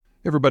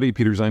Everybody,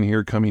 Peter Zeihan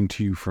here, coming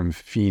to you from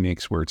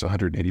Phoenix, where it's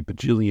 180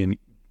 bajillion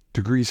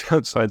degrees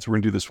outside, so we're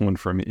going to do this one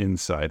from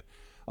inside.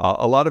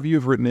 A lot of you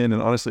have written in,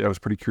 and honestly, I was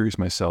pretty curious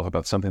myself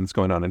about something that's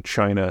going on in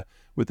China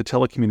with the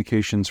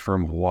telecommunications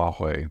firm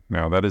Huawei.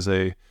 Now, that is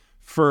a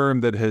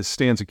firm that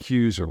stands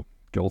accused, or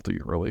guilty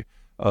really,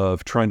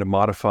 of trying to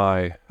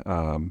modify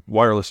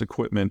wireless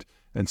equipment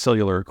and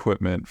cellular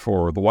equipment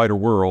for the wider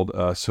world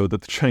so that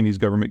the Chinese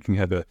government can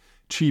have a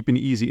cheap and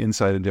easy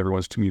insight into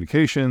everyone's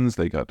communications.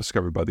 They got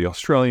discovered by the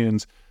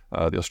Australians.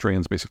 The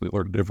Australians basically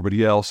alerted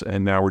everybody else,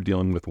 and now we're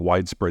dealing with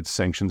widespread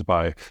sanctions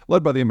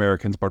led by the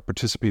Americans, but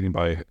participating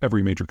by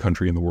every major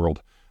country in the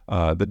world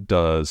that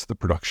does the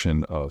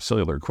production of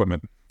cellular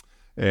equipment.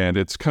 And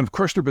it's kind of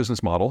crushed their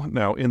business model.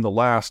 Now, in the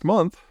last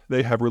month,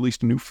 they have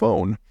released a new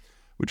phone,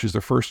 which is their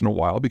first in a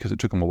while because it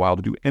took them a while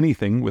to do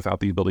anything without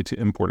the ability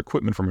to import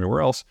equipment from anywhere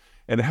else.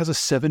 And it has a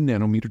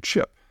 7-nanometer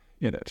chip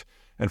in it.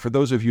 And for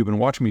those of you who've been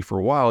watching me for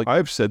a while,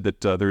 I've said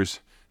that there's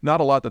not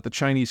a lot that the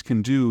Chinese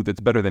can do that's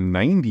better than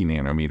 90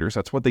 nanometers.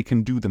 That's what they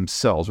can do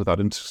themselves without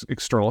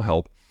external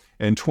help.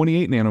 And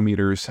 28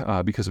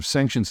 nanometers, because of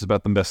sanctions, is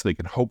about the best they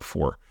can hope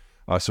for.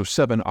 So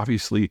 7,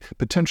 obviously,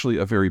 potentially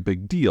a very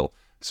big deal.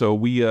 So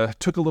we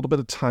took a little bit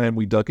of time.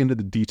 We dug into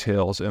the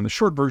details. And the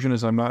short version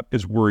is I'm not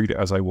as worried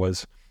as I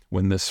was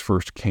when this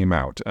first came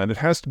out. And it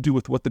has to do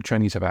with what the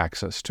Chinese have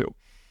access to.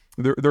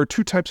 There are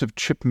two types of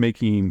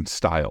chip-making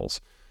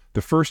styles.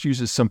 The first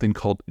uses something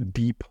called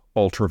deep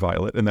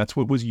ultraviolet, and that's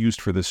what was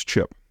used for this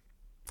chip.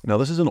 Now,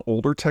 this is an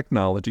older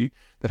technology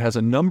that has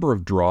a number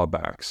of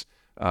drawbacks.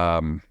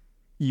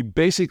 You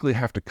basically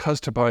have to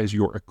customize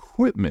your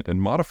equipment and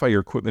modify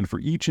your equipment for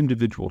each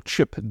individual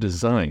chip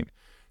design.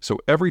 So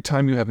every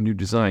time you have a new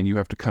design, you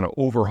have to kind of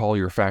overhaul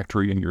your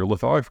factory and your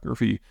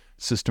lithography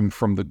system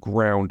from the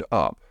ground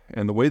up.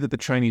 And the way that the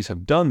Chinese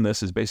have done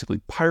this is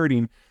basically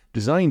pirating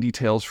design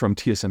details from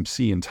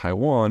TSMC in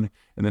Taiwan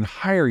and then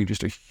hiring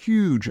just a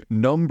huge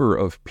number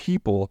of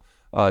people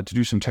to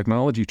do some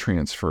technology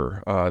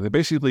transfer. They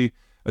basically,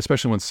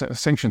 especially when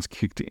sanctions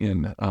kicked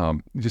in,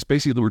 just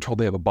basically were told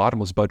they have a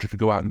bottomless budget to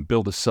go out and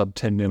build a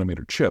sub-10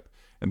 nanometer chip.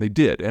 And they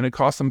did. And it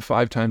cost them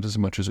 5 times as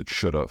much as it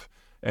should have.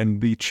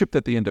 And the chip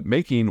that they ended up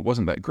making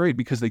wasn't that great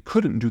because they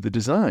couldn't do the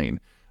design.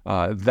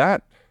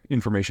 That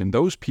information,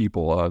 those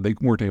people, they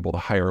weren't able to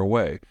hire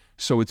away.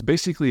 So it's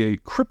basically a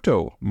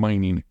crypto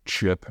mining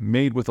chip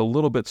made with a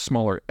little bit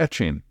smaller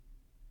etching,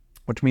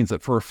 which means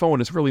that for a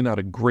phone, it's really not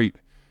a great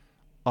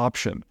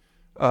option.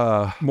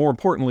 More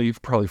importantly,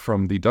 probably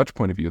from the Dutch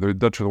point of view, the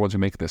Dutch are the ones who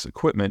make this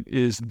equipment,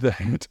 is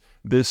that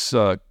this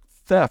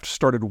theft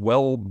started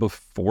well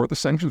before the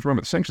sanctions.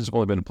 Remember, the sanctions have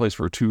only been in place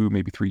for 2,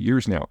 maybe 3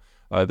 years now.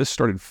 This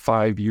started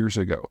 5 years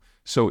ago.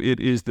 So it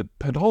is the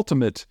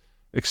penultimate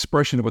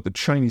expression of what the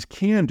Chinese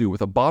can do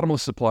with a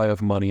bottomless supply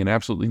of money and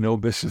absolutely no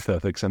business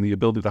ethics and the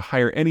ability to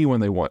hire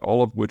anyone they want,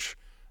 all of which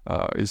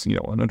is,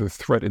 under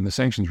threat in the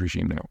sanctions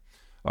regime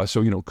now.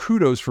 So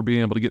kudos for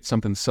being able to get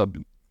something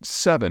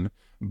sub-7,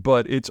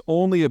 but it's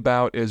only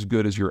about as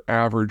good as your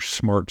average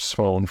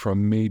smartphone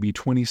from maybe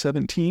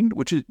 2017,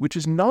 which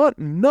is not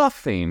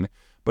nothing,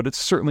 but it's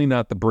certainly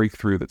not the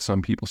breakthrough that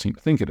some people seem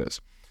to think it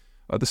is.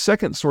 The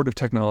second sort of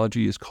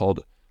technology is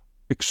called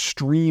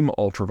extreme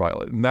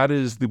ultraviolet, and that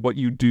is what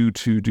you do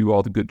to do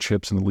all the good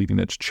chips and the leading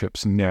edge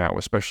chips now,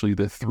 especially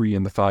the 3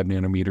 and the 5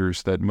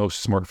 nanometers that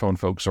most smartphone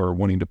folks are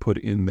wanting to put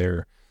in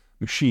their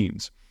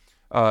machines.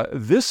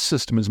 This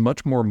system is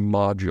much more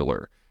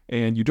modular,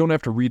 and you don't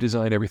have to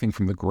redesign everything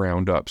from the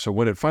ground up. So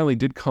when it finally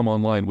did come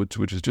online,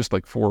 which is just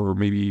like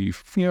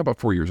about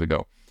 4 years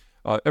ago,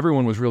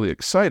 everyone was really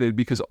excited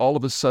because all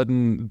of a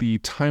sudden the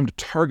time to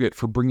target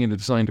for bringing a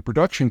design to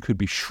production could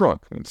be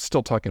shrunk. It's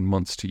still talking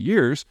months to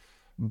years,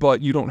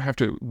 but you don't have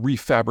to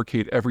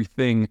refabricate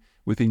everything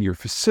within your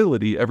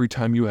facility every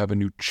time you have a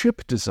new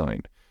chip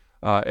designed.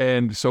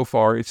 And so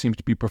far, it seems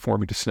to be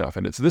performing to snuff.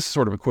 And it's this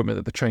sort of equipment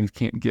that the Chinese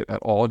can't get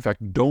at all. In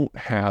fact, don't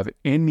have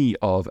any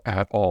of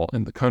at all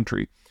in the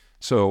country.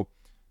 So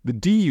the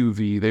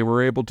DUV, they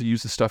were able to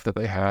use the stuff that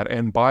they had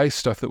and buy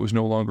stuff that was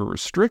no longer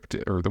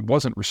restricted, or that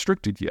wasn't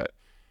restricted yet,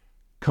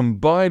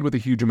 combined with a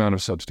huge amount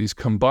of subsidies,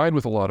 combined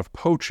with a lot of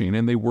poaching,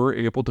 and they were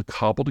able to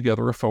cobble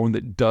together a phone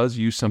that does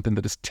use something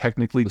that is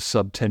technically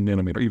sub-10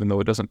 nanometer, even though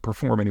it doesn't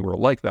perform anywhere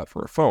like that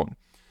for a phone.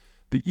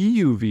 The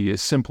EUV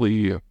is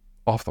simply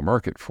off the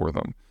market for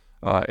them,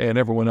 and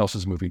everyone else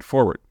is moving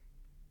forward.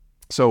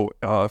 So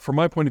from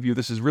my point of view,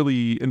 this is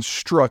really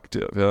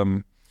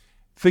instructive.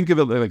 Think of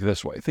it like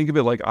this way. Think of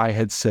it like I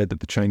had said that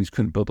the Chinese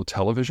couldn't build a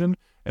television,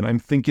 and I'm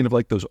thinking of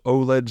like those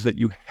OLEDs that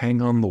you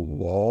hang on the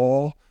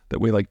wall that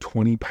weigh like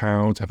 20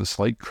 pounds, have a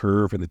slight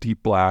curve and the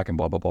deep black and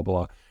blah, blah, blah,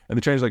 blah. And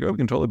the Chinese are like, we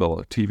can totally build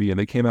a TV. And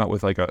they came out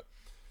with like a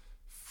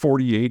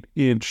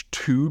 48-inch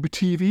tube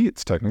TV.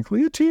 It's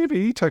technically a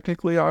TV.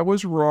 Technically, I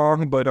was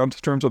wrong, but in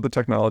terms of the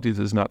technology, this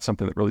is not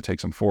something that really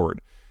takes them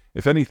forward.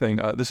 If anything,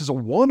 this is a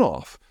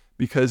one-off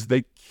because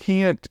they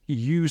can't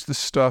use the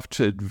stuff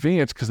to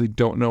advance because they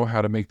don't know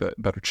how to make the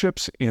better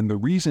chips. And the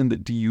reason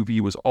that DUV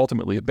was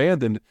ultimately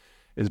abandoned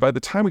is by the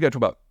time we got to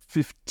about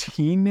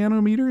 15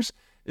 nanometers,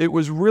 it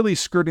was really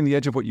skirting the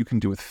edge of what you can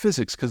do with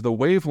physics, because the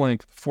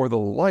wavelength for the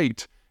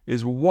light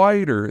is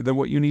wider than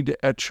what you need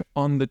to etch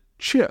on the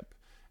chip.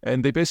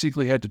 And they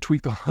basically had to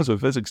tweak the laws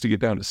of physics to get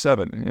down to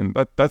 7.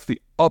 And that's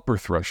the upper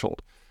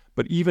threshold.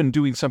 But even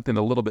doing something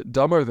a little bit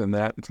dumber than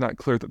that, it's not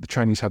clear that the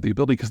Chinese have the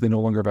ability because they no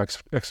longer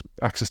have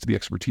access to the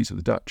expertise of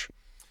the Dutch.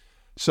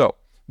 So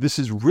this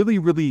is really,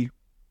 really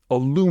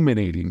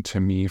illuminating to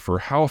me for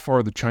how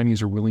far the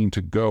Chinese are willing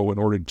to go in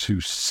order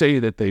to say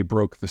that they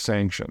broke the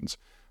sanctions.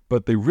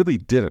 But they really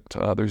didn't.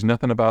 There's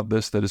nothing about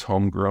this that is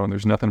homegrown.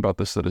 There's nothing about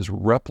this that is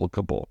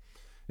replicable.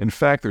 In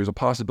fact, there's a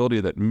possibility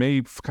that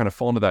may kind of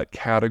fall into that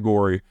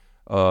category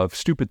of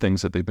stupid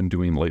things that they've been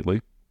doing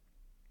lately,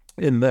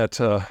 in that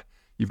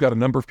you've got a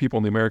number of people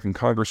in the American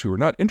Congress who are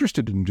not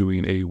interested in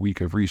doing a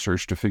week of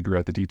research to figure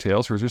out the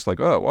details, who are just like,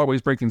 oh,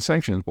 Huawei's breaking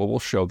sanctions. Well, we'll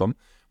show them.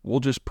 We'll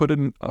just put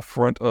in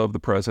front of the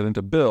president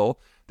a bill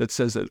that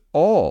says that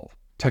all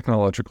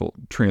technological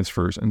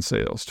transfers and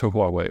sales to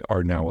Huawei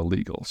are now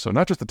illegal. So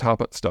not just the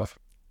top stuff,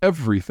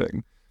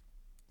 everything.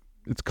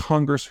 It's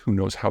Congress who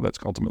knows how that's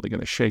ultimately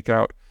going to shake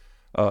out.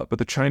 But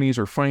the Chinese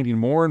are finding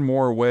more and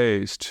more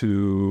ways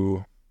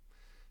to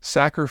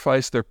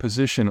sacrifice their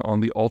position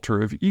on the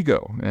altar of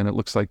ego. And it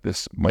looks like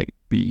this might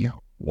be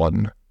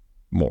one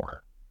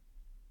more.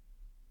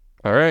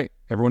 All right,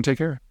 everyone take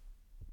care.